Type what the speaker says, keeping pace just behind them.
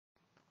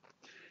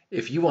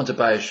If you want to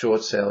buy a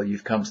short sale,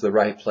 you've come to the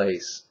right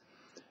place.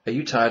 Are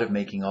you tired of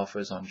making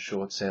offers on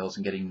short sales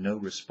and getting no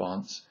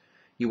response?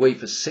 You wait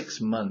for 6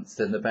 months,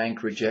 then the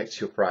bank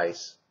rejects your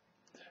price.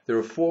 There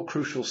are 4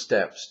 crucial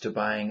steps to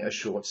buying a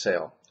short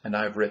sale, and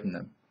I've written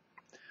them.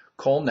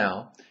 Call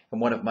now, and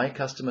one of my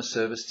customer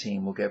service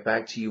team will get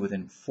back to you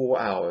within 4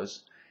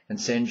 hours and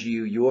send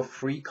you your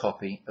free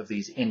copy of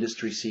these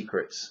industry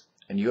secrets,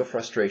 and your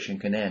frustration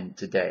can end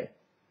today.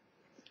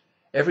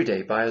 Every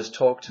day, buyers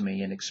talk to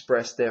me and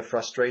express their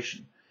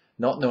frustration,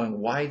 not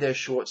knowing why their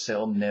short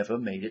sale never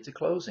made it to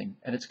closing,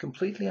 and it's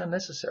completely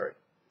unnecessary.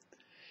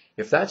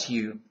 If that's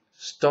you,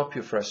 stop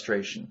your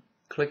frustration.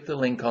 Click the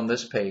link on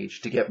this page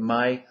to get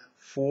my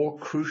 4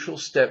 crucial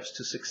steps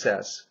to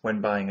success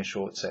when buying a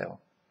short sale.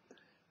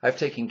 I've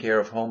taken care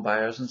of home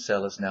buyers and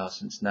sellers now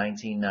since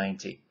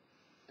 1990.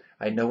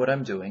 I know what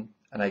I'm doing,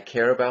 and I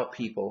care about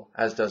people,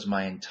 as does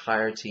my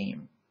entire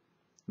team.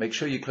 Make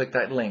sure you click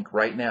that link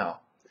right now.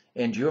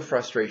 End your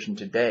frustration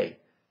today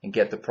and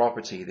get the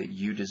property that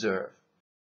you deserve.